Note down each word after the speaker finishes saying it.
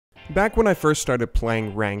Back when I first started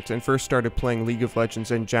playing Ranked and first started playing League of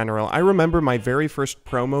Legends in general, I remember my very first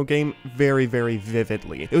promo game very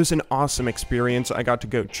vividly. It was an awesome experience. I got to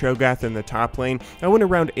go Cho'Gath in the top lane. I went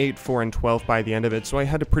around 8, 4, and 12 by the end of it, so I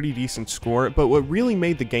had a pretty decent score, but what really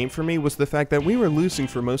made the game for me was the fact that we were losing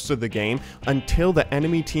for most of the game until the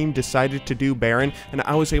enemy team decided to do Baron, and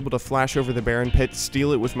I was able to flash over the Baron pit,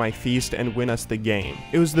 steal it with my feast, and win us the game.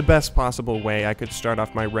 It was the best possible way I could start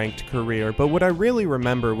off my Ranked career, but what I really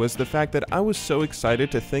remember was the fact that I was so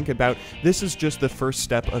excited to think about this is just the first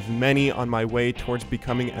step of many on my way towards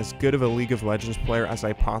becoming as good of a League of Legends player as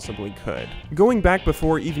I possibly could. Going back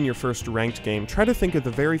before even your first Ranked game, try to think of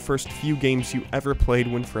the very first few games you ever played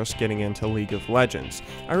when first getting into League of Legends.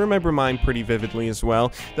 I remember mine pretty vividly as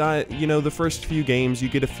well. The first few games you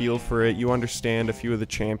get a feel for it, you understand a few of the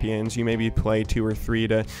champions, you maybe play 2 or 3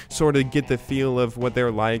 to sort of get the feel of what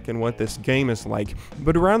they're like and what this game is like,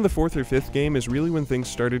 but around the 4th or 5th game is really when things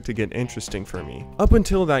started to get interesting for me. Up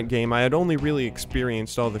until that game, I had only really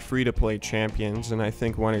experienced all the free-to-play champions, and I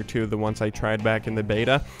think 1 or 2 of the ones I tried back in the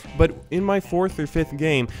beta, but in my 4th or 5th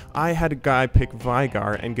game, I had a guy pick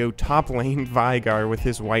Veigar and go top lane Veigar with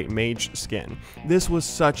his white mage skin. This was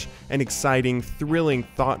such an exciting, thrilling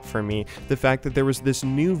thought for me, the fact that there was this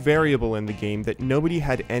new variable in the game that nobody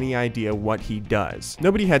had any idea what he does.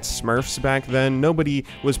 Nobody had Smurfs back then, nobody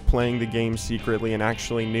was playing the game secretly and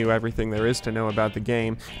actually knew everything there is to know about the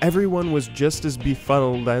game. Everyone was just as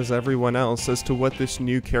befuddled as everyone else as to what this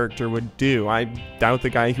new character would do. I doubt the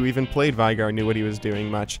guy who even played Veigar knew what he was doing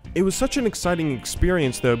much. It was such an exciting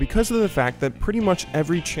experience though because of the fact that pretty much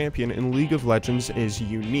every champion in League of Legends is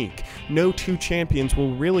unique. No 2 champions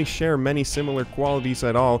will really share many similar qualities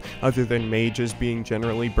at all other than mages being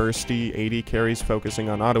generally bursty, AD carries focusing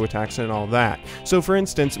on auto attacks and all that. So for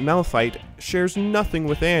instance, Malphite shares nothing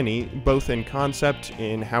with Annie, both in concept,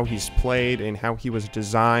 in how he's played, in how he was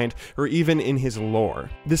designed, or even in his lore.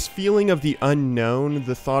 This feeling of the unknown,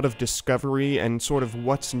 the thought of discovery, and sort of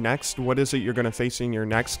what's next, what is it you're going to face in your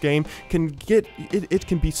next game, it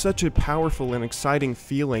can be such a powerful and exciting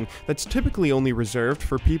feeling that's typically only reserved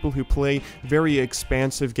for people who play very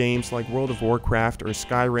expansive games like World of Warcraft or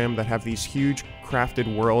Skyrim that have these huge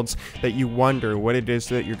crafted worlds that you wonder what it is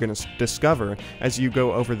that you're going to discover as you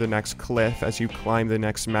go over the next cliff, as you climb the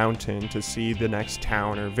next mountain to see the next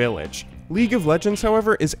town or village. League of Legends,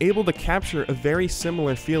 however, is able to capture a very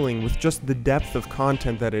similar feeling with just the depth of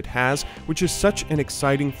content that it has, which is such an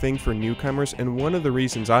exciting thing for newcomers, and one of the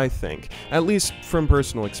reasons I think, at least from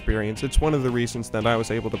personal experience, it's one of the reasons that I was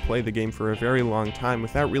able to play the game for a very long time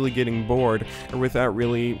without really getting bored, or without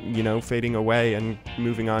really, fading away and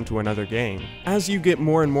moving on to another game. As you get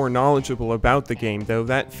more and more knowledgeable about the game, though,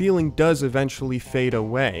 that feeling does eventually fade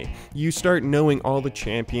away. You start knowing all the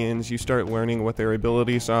champions, you start learning what their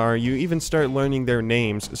abilities are, you even start learning their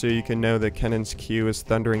names so you can know that Kennan's Q is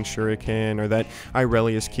Thundering Shuriken or that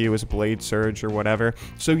Irelia's Q is Blade Surge or whatever.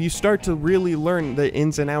 So you start to really learn the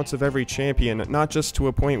ins and outs of every champion, not just to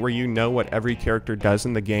a point where you know what every character does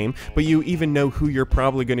in the game, but you even know who you're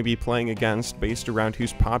probably going to be playing against based around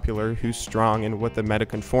who's popular, who's strong, and what the meta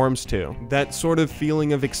conforms to. That sort of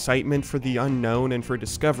feeling of excitement for the unknown and for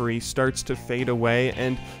discovery starts to fade away,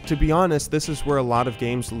 and to be honest, this is where a lot of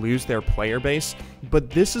games lose their player base,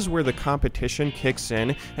 but this is where the competition kicks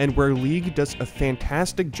in and where League does a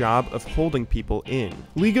fantastic job of holding people in.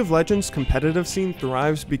 League of Legends competitive scene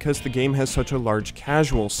thrives because the game has such a large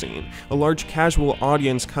casual scene. A large casual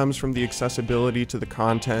audience comes from the accessibility to the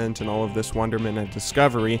content and all of this wonderment and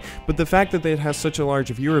discovery, but the fact that it has such a large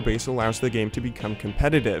viewer base allows the game to become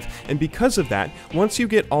competitive. And because of that, once you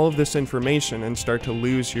get all of this information and start to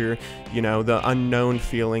lose your, the unknown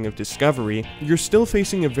feeling of discovery, you're still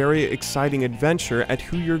facing a very exciting adventure at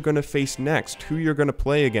who you're going to face next, who you're going to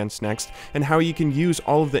play against next, and how you can use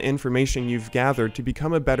all of the information you've gathered to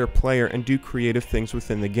become a better player and do creative things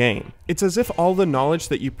within the game. It's as if all the knowledge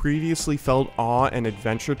that you previously felt awe and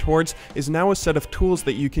adventure towards is now a set of tools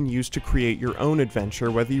that you can use to create your own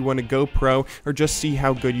adventure, whether you want to go pro or just see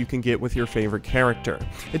how good you can get with your favorite character.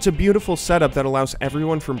 It's a beautiful setup that allows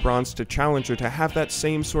everyone from Bronze to Challenger to have that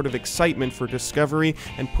same sort of excitement for discovery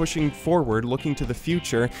and pushing forward, looking to the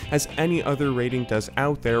future, as any other rating does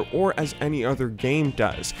out there, or as any other game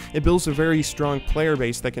does. It builds a very strong player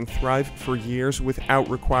base that can thrive for years without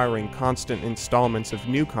requiring constant installments of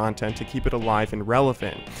new content to keep it alive and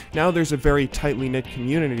relevant. Now there's a very tightly knit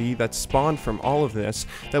community that's spawned from all of this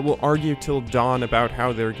that will argue till dawn about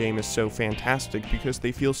how their game is so fantastic because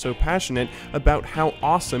they feel so passionate about how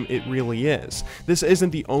awesome it really is. This isn't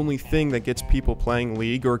the only thing that gets people playing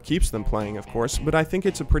League, or keeps them playing of course, but I think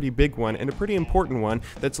it's a pretty big one and a pretty important one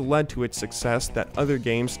that's led to its success that other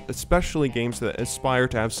games, especially games that aspire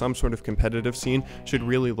to have some sort of competitive scene, should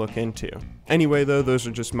really look into. Anyway though, those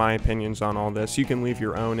are just my opinions on all this. You can leave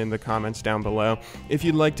your own in the comments down below. If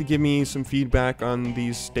you'd like to give me some feedback on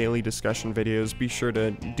these daily discussion videos, be sure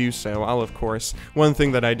to do so. I'll of course, one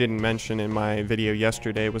thing that I didn't mention in my video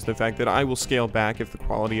yesterday was the fact that I will scale back if the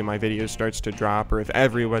quality of my videos starts to drop or if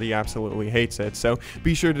everybody absolutely hates it. So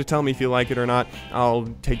be sure to tell me if you like it or not. I'll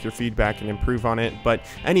take your feedback and improve on it. But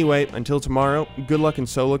anyway, until tomorrow, good luck in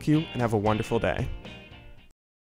solo queue and have a wonderful day.